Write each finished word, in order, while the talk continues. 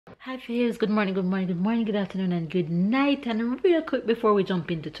Hi faves, good morning, good afternoon, and good night. And real quick before we jump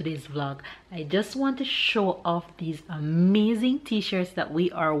into today's vlog, I just want to show off these amazing t-shirts that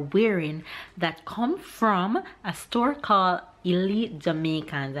we are wearing that come from a store called Elite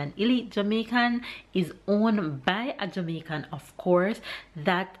Jamaicans. And Elite Jamaican is owned by a Jamaican, of course,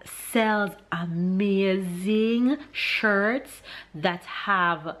 that sells amazing shirts that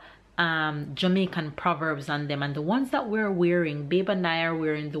have Jamaican proverbs on them. And the ones that we're wearing, Babe and I are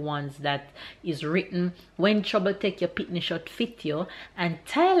wearing the ones that is written, when trouble take your pitney shot fit you, and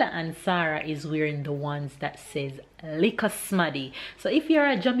Tyler and Sarah is wearing the ones that says liquor smuddy. So if you're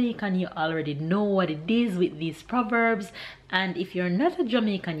a Jamaican, you already know what it is with these proverbs, and if you're not a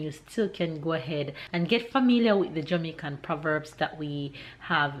Jamaican, you still can go ahead and get familiar with the Jamaican proverbs that we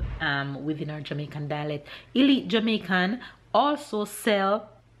have within our Jamaican dialect. Elite Jamaican also sell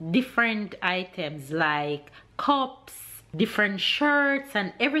different items like cups, different shirts,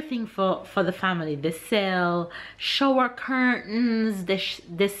 and everything for the family. They sell shower curtains,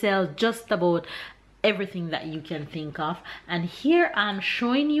 they sell just about everything that you can think of. And here I'm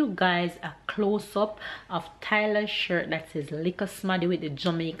showing you guys a close-up of Tyler's shirt that says liquor smuddy with the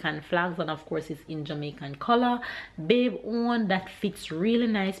Jamaican flags, and of course it's in Jamaican color. Babe own that fits really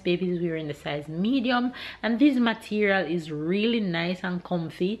nice. Babe is wearing the size medium, and this material is really nice and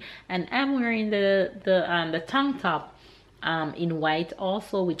comfy. And I'm wearing the tank top in white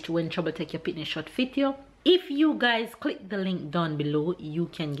also, which when trouble take your pitney shot fit you. If you guys click the link down below, you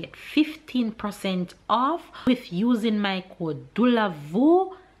can get 15% off with using my code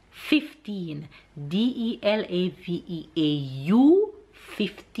Delaveaus 15, DELAVEAU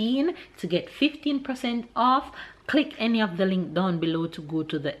 15 to get 15% off. Click any of the link down below to go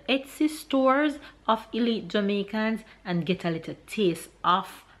to the Etsy stores of Elite Jamaicans and get a little taste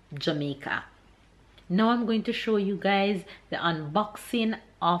of Jamaica. Now I'm going to show you guys the unboxing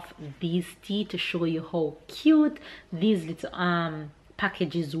of these tea to show you how cute these little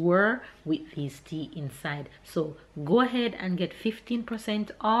packages were with these tea inside. So go ahead and get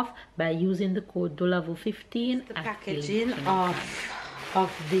 15% off by using the code Delaveaus 15. The packaging of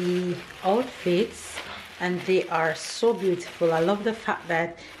the outfits, and they are so beautiful. I love the fact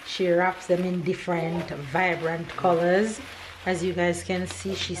that she wraps them in different vibrant colors. As you guys can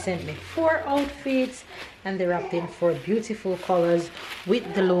see, she sent me 4 outfits and they're wrapped in 4 beautiful colors with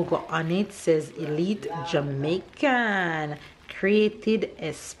the logo on it. It says Elite Jamaican, created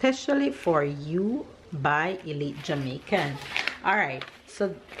especially for you by Elite Jamaican. All right,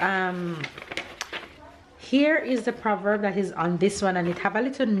 so here is the proverb that is on this one, and it have a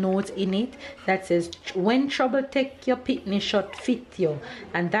little note in it that says when trouble take your pitney shot fit you,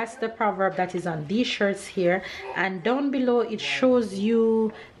 and that's the proverb that is on these shirts here. And down below it shows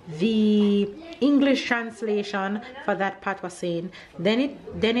you the English translation for that part was saying. Then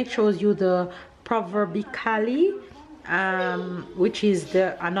it shows you the proverbically, which is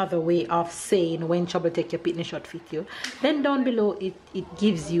the another way of saying when trouble take your pitney shot fit you. Then down below it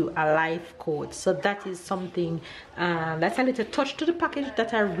gives you a life code. So that is something that's a little touch to the package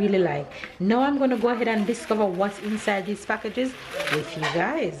that I really like. Now I'm going to go ahead and discover what's inside these packages with you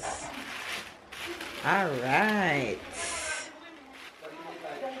guys. All right,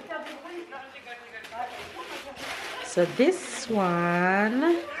 so this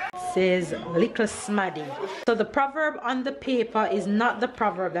one says liquor smuddy. So the proverb on the paper is not the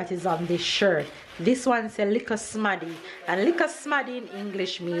proverb that is on this shirt. This one says liquor smuddy, and liquor smuddy in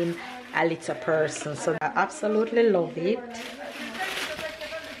English mean a little person. So I absolutely love it.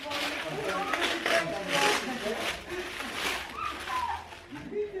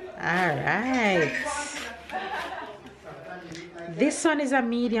 All right, this one is a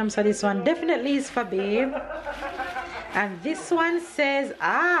medium, so this one definitely is for Babe. And this one says,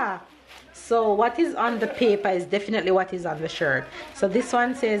 so what is on the paper is definitely what is on the shirt. So this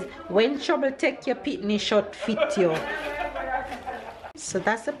one says, when trouble take your pitney shot fit you. So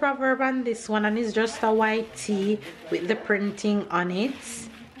that's the proverb on this one, and it's just a white tee with the printing on it.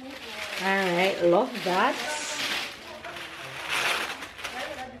 Alright, love that.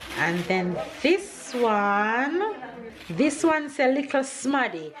 And then this one says liquor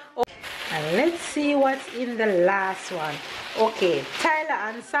smuddy. And let's see what's in the last one. Okay, Tyler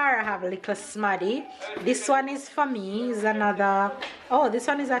and Sarah have a liquor smuddy. This one is for me. Is another. Oh, this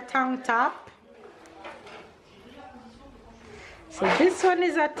one is a tank top. So this one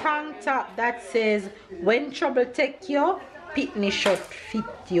is a tank top that says when trouble take you, pitney shot fit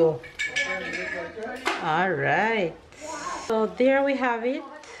you. All right. So there we have it.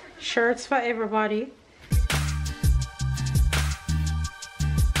 Shirts for everybody.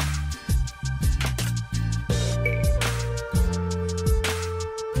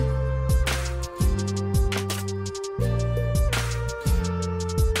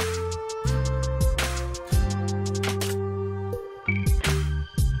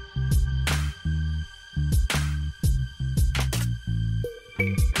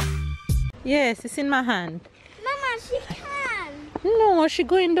 Yes, it's in my hand. Mama, she can. No, she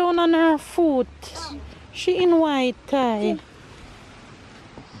going down on her foot. Oh. She in white tie.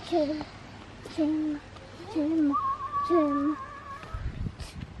 Chim, chim, chim, chim.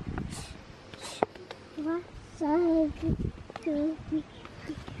 What side do we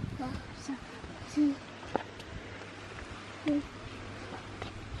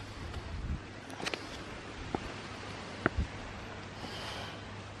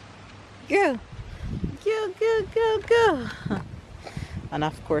Go. Go, go, go, go. And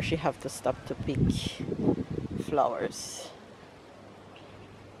of course you have to stop to pick flowers.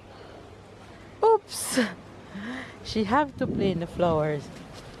 Oops. She have to play in the flowers.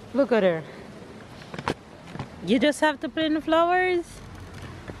 Look at her. You just have to play in the flowers?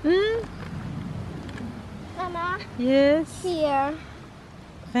 Hmm? Mama? Yes. Here.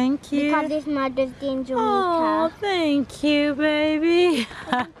 Thank you. Because it's Mother's Day in Jamaica. Oh, thank you, baby.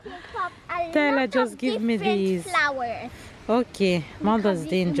 Tyler, Lot just of give me different these. flowers. Okay, Mother's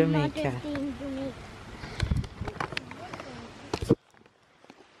Day in Because it's Jamaica. Mother's Day in Jamaica.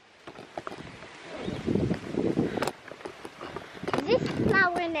 This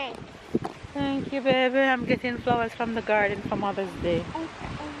flower next. Thank you, baby. I'm getting flowers from the garden for Mother's Day.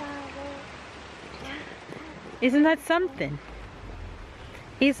 Isn't that something?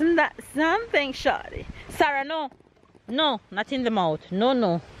 Isn't that something, shawty? Sarah, no. No, not in the mouth. No,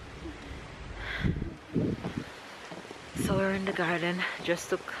 no. So we're in the garden.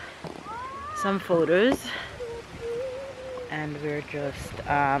 Just took some photos. And we're just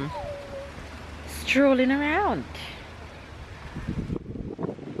strolling around.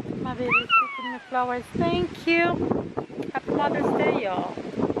 My baby's picking me flowers. Thank you. Happy Mother's Day, y'all.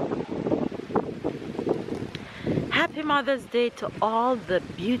 Happy Mother's Day to all the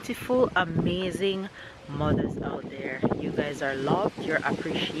beautiful, amazing mothers out there. You guys are loved, you're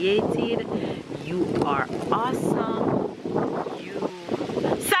appreciated, you are awesome.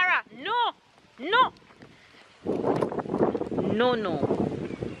 Sarah, no! No! No, no.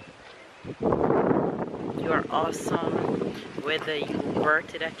 You're awesome. Whether you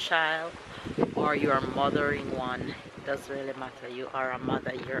birthed a child or you're mothering one, it doesn't really matter. You are a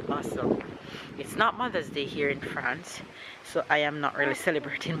mother, you're awesome. It's not Mother's Day here in France, so I am not really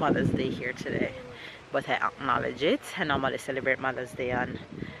celebrating Mother's Day here today, but I acknowledge it. I normally celebrate Mother's Day on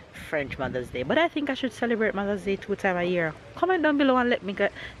French Mother's Day, but I think I should celebrate Mother's Day 2 times a year. Comment down below and let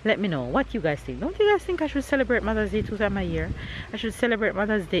me know what you guys think. Don't you guys think I should celebrate Mother's Day 2 times a year? I should celebrate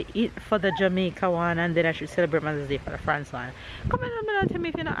Mother's Day for the Jamaica one, and then I should celebrate Mother's Day for the France one. Comment down below and tell me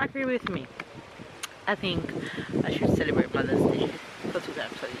if you don't agree with me. I think I should celebrate Mother's Day for 2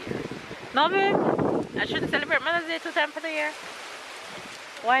 times for the year. No, babe? I shouldn't celebrate Mother's Day 2 times for the year?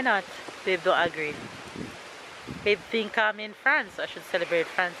 Why not? Babe don't agree. Babe think I'm in France, so I should celebrate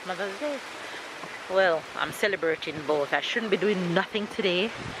France Mother's Day. Well, I'm celebrating both. I shouldn't be doing nothing today.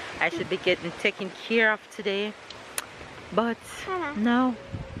 I should be getting taken care of today. But no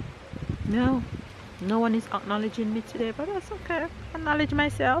one is acknowledging me today, but that's okay. Acknowledge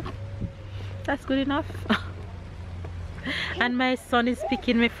myself. That's good enough. And my son is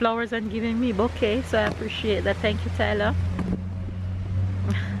picking me flowers and giving me bouquet, so I appreciate that. Thank you, Tyler.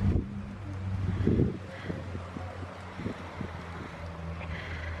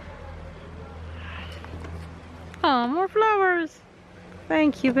 Oh, more flowers.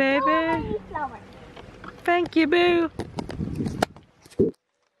 Thank you, baby. Thank you, boo. It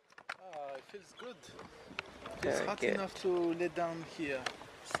feels good. It's Very hot good. enough to lay down here.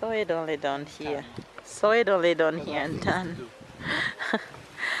 So I don't lay down here. So I don't lay down here and done.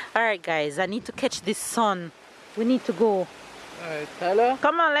 Alright guys, I need to catch this sun. We need to go. Alright, Tyler.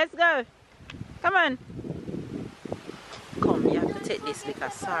 Come on, let's go. Come on. Come, you have to take this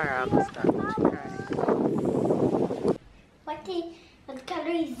because Sarah will start to cry. What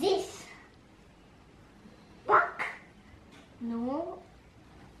color is this? Black? No.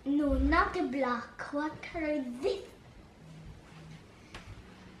 No, not a black. What color is this?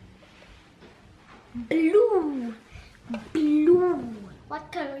 Blue. Blue.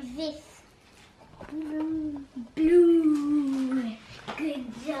 What color is this? Blue. Blue. Good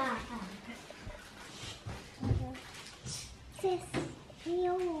job. This.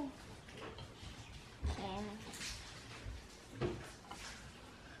 Yo.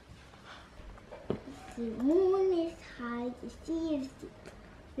 The moon is high, the sea is deep.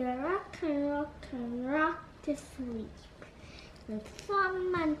 You rock and rock and rock to sleep. The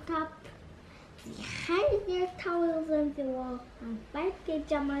sun on top. Behind your towels on the wall, and fight your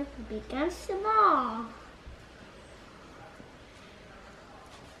pajamas big and small.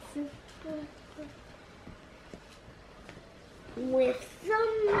 with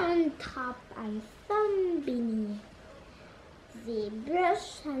some on top and some beneath. They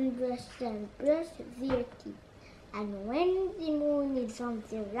brush and brush and brush their teeth. And when the moon is on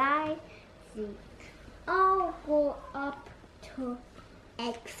the right, they all go up to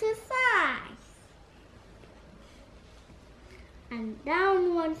exercise. And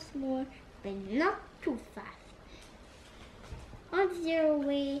down once more, but not too fast. On their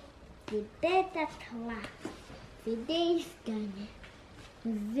way, they bed at last. The day's done.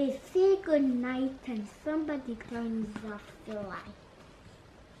 They say good night and somebody turns off the light.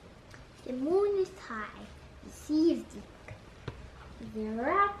 The moon is high, the sea is deep. They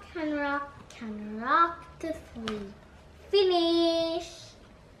rock and rock and rock to sleep. Finish!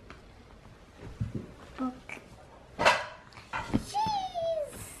 Book.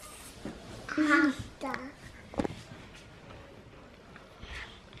 Cheese! Pasta.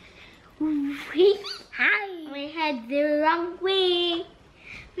 We had the wrong way.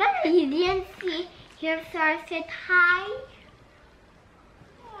 Mama, you didn't see your star said hi?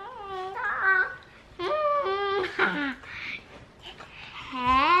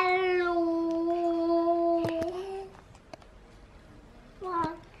 Hello.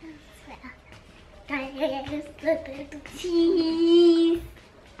 What is that? There's little cheese.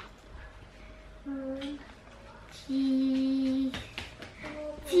 Cheese.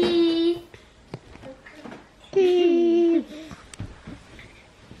 Cheese. Cheese.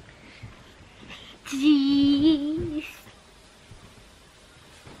 Cheese.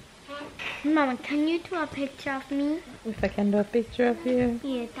 Mama, can you do a picture of me? If I can do a picture of you.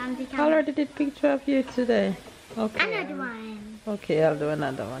 Yes, I'm the I camera. already did picture of you today. Okay. Another one. Okay, I'll do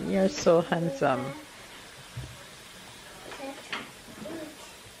another one. You're so handsome.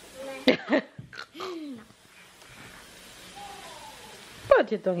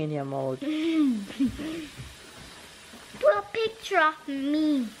 Put your tongue in your mouth. Do a picture of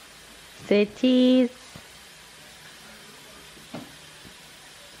me. Say cheese.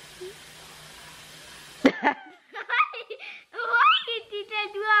 Why did I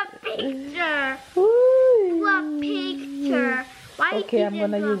do a picture? Ooh. Do a picture. Why Okay, I'm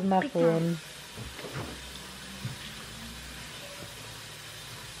didn't gonna do a use my picture? phone.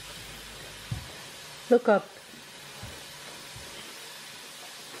 Look up.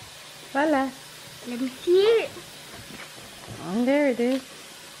 Voila. Let me see it. Oh, there it is.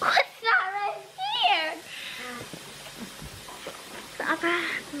 What's that right here? Papa.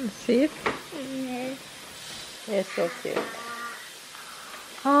 See it? Yes. It's so cute.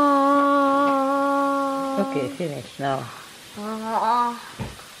 Oh. Okay, finish now. Oh.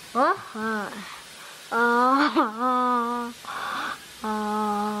 Oh. Oh.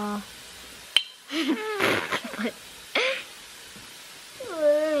 Oh.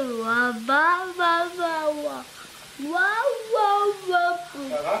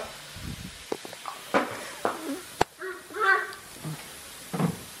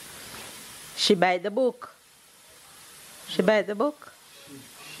 She buy the book. She buy the book.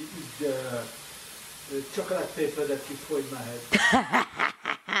 She eats the chocolate paper that you throw in my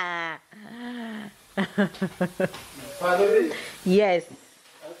head. Father is? Yes.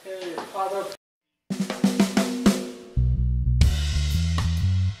 Okay, Father.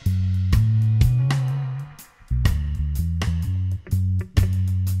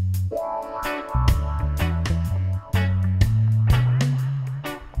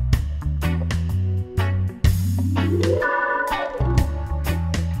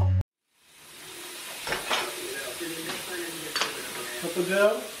 Little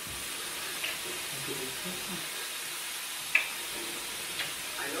girl.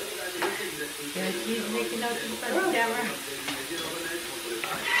 Yeah, she's making out in front of the camera.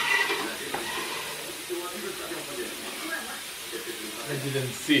 I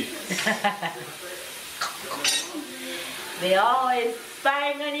didn't see. They always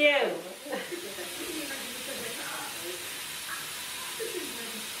spying on you.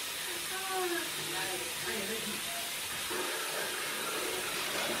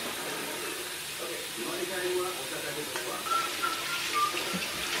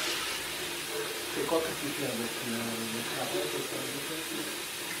 C'est quoi que tu fais avec le travail?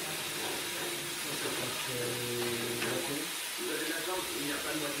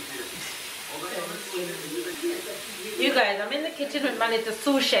 You guys, I'm in the kitchen with my little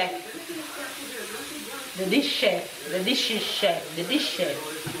sous chef. The dish chef. The dishes chef. The dish chef.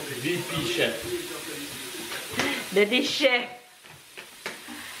 VP chef. The dish chef.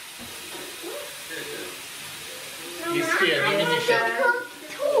 He's here, the mini chef.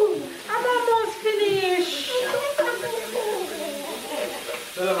 I'm almost finished.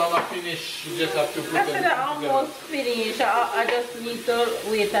 Tell her, Mama.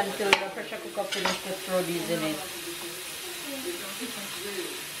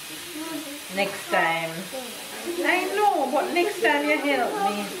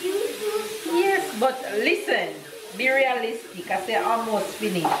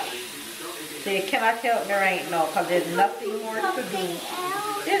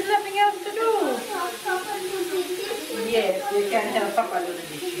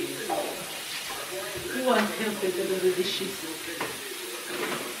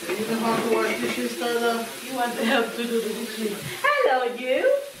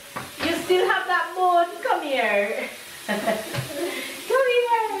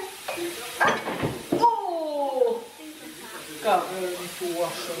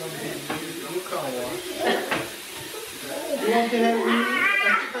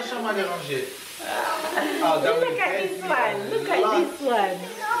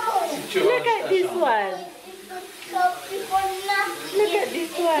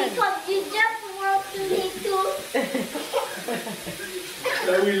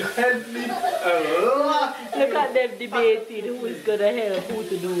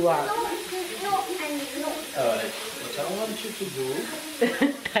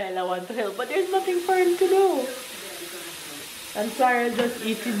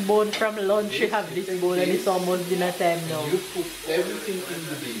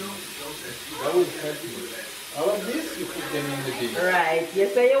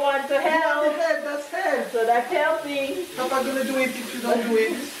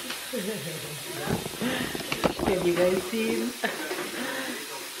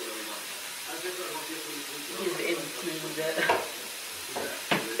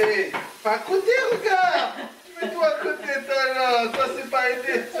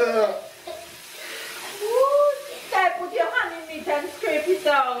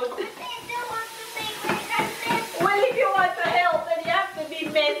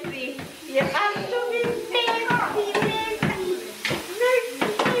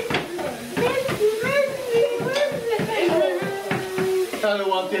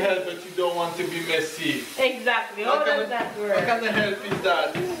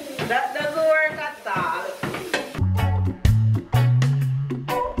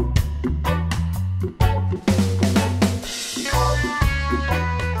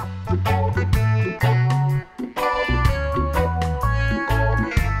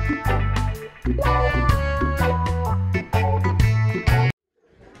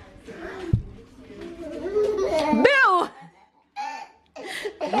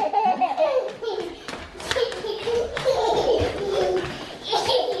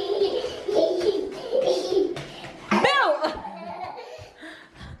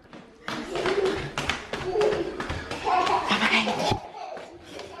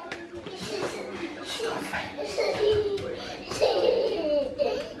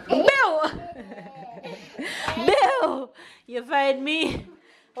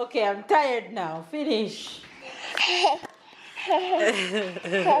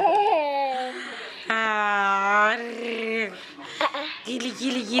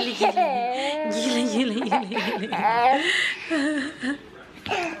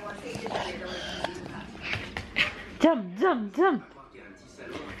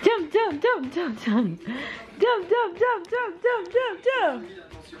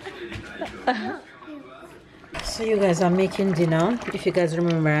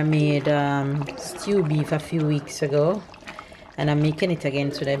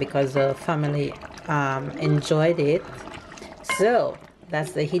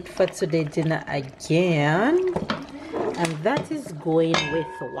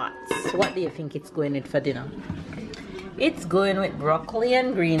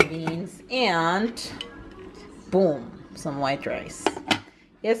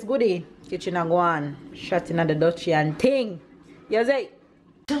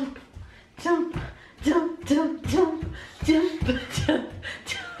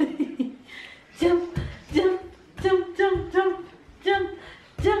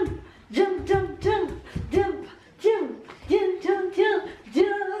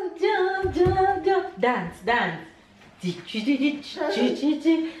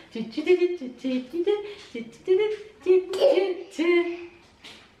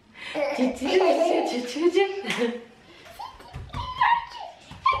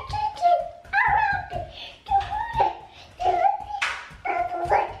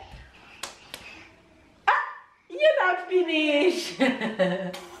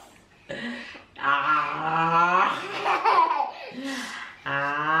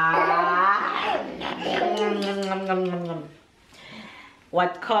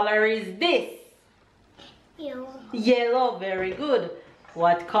 What color is this? Yellow. Yellow, very good.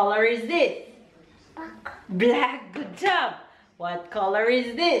 What color is this? Black. Black, good job. What color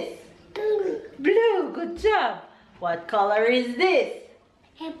is this? Blue. Blue, good job. What color is this?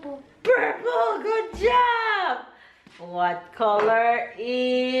 Apple. Purple, good job. What color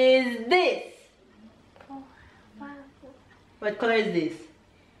is this? What color is this?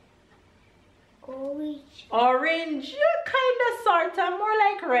 Orange. Orange, you're kind of sort of more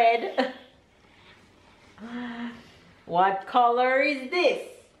like red. What color is this?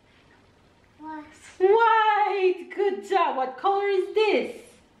 White. White, good job. What color is this?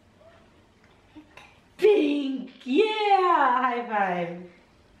 Pink, yeah, high five.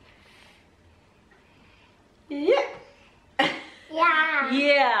 Yeah. Yeah.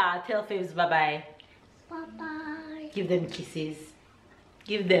 Yeah, tell Fibs bye-bye. Bye-bye. Give them kisses.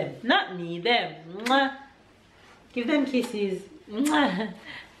 Give them, not me, them. Mwah. Give them kisses. Mwah.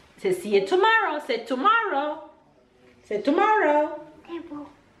 Say see you tomorrow. Say tomorrow. Say tomorrow. Apple.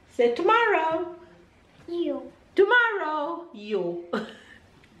 Say tomorrow. You. Tomorrow. You.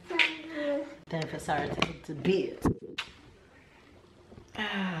 Apple. Time for Sarah to go to bed.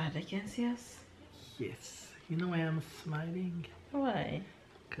 Ah, they can see us. Yes. You know why I'm smiling? Why?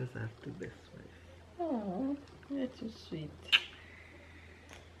 Because that's the best way. Oh, you're too sweet.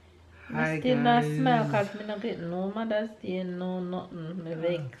 Hi I still not guys. smile because me not get no Mother's Day, no nothing. Me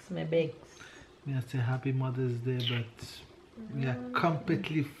vex, me vex. Me I say happy Mother's Day, but me I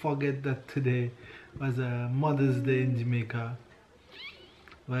completely forget that today was a Mother's Day in Jamaica.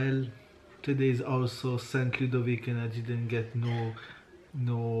 Well, today is also Saint Ludovic and I didn't get no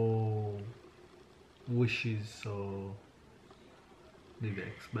wishes, so me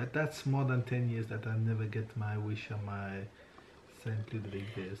vex. But that's more than 10 years that I never get my wish on my Saint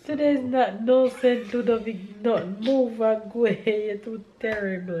Ludovic Day. So. Today's not no Saint Ludovic, not move and go away. You're too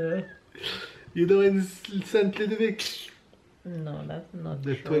terrible. You know in Saint Ludovic? No, that's not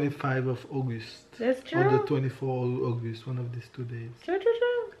The true. 25th of August. That's true. Or the 24th of August, one of these 2 days. True,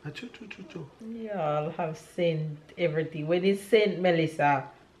 true, true. True. Yeah, I'll have Saint everything. When is Saint Melissa?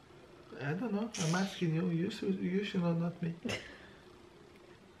 I don't know. I'm asking you. You should know, not me.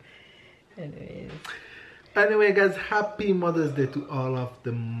 Anyways. Anyway, guys, happy Mother's Day to all of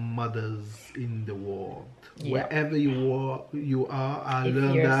the mothers in the world. Yeah. Wherever you are, I If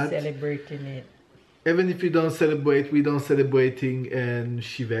learned you're that. celebrating it. Even if you don't celebrate, we don't celebrating in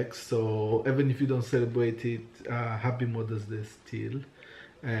Shivex. So even if you don't celebrate it, happy Mother's Day still.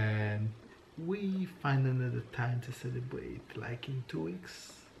 And we find another time to celebrate, like in 2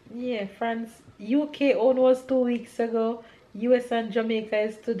 weeks. Yeah, France, UK own was 2 weeks ago. US and Jamaica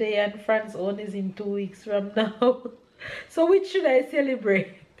is today, and France own is in 2 weeks from now. So which should I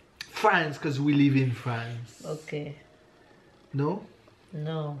celebrate? France, because we live in France. Okay. No?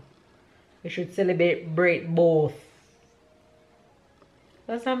 No. We should celebrate both.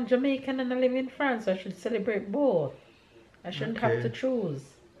 Because I'm Jamaican and I live in France, so I should celebrate both. I shouldn't have Okay. to choose.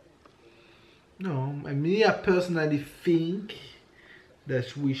 No, I mean, I personally think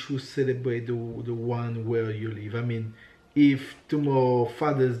that we should celebrate the one where you live. I mean, if tomorrow if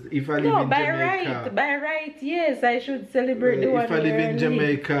I live No, in by Jamaica, right, yes, I should celebrate the one if I live where in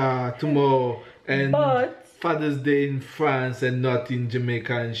Jamaica tomorrow and But- Father's Day in France and not in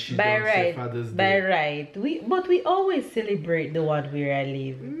Jamaica and she By don't say right, Father's by Day. right. We always celebrate the one where I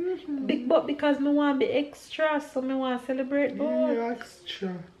live. But because me want to be extra, so me want to celebrate both. Yeah,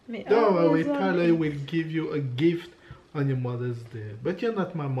 extra. Me Don't worry, always want Tyler to- will give you a gift on your Mother's Day. But you're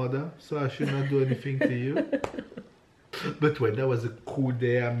not my mother, so I should not do anything to you. But well, that was a cool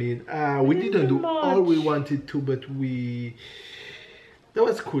day. I mean, we didn't do all we wanted to, but that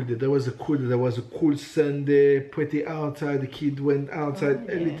was cool day. That was a cool day. That was a cool Sunday. Pretty outside. The kid went outside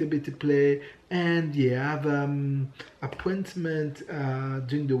a little bit to play. And yeah, I have appointment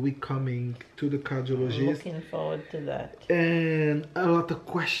during the week coming to the cardiologist. Looking forward to that. And a lot of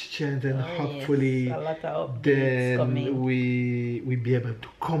questions, and hopefully yes, a lot of updates then coming. we be able to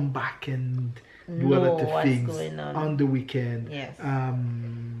come back and do a Know lot of what's things going on. on the weekend. Yes.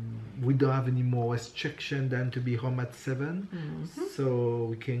 We don't have any more restriction than to be home at 7, so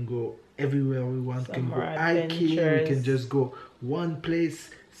we can go everywhere we want. We can go Summer hiking. We can adventures. just go one place,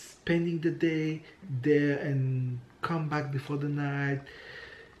 spending the day there, and come back before the night.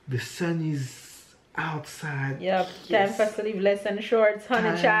 The sun is outside. Yep, Yes. time for sleeveless and shorts, honey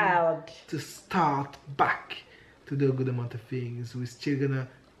Time child. to start back to do a good amount of things. We're still gonna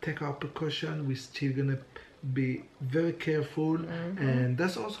take our precaution. We're still gonna be very careful, and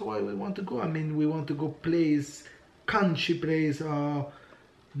that's also why we want to go. I mean, we want to go country place, or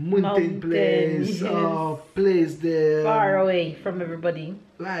mountain place, yes. place there Far away from everybody.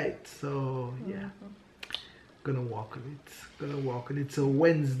 right. So yeah, gonna walk on it. So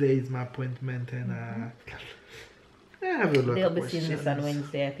Wednesday is my appointment, and I have a lot They'll of be seeing this on questions.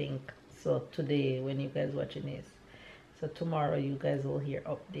 Wednesday, I think. So today, when you guys watching this, so tomorrow you guys will hear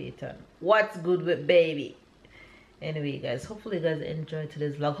update on what's good with baby. Anyway, guys, hopefully you guys enjoyed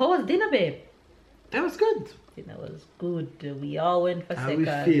today's vlog. How was dinner, babe? That was good. Dinner was good. We all went for How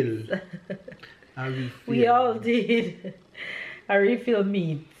seconds. we feel? How we feel? We all did. I refill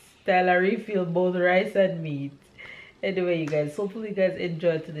meat. Style I refill both rice and meat. Anyway, you guys, hopefully you guys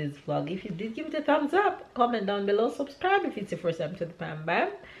enjoyed today's vlog. If you did, give it a thumbs up. Comment down below. Subscribe if it's your first time to the Bam Bam.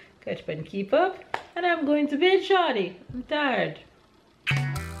 Catch up and keep up. And I'm going to bed, shawty. I'm tired.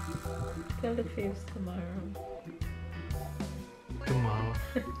 Tell the faves tomorrow. Tomorrow.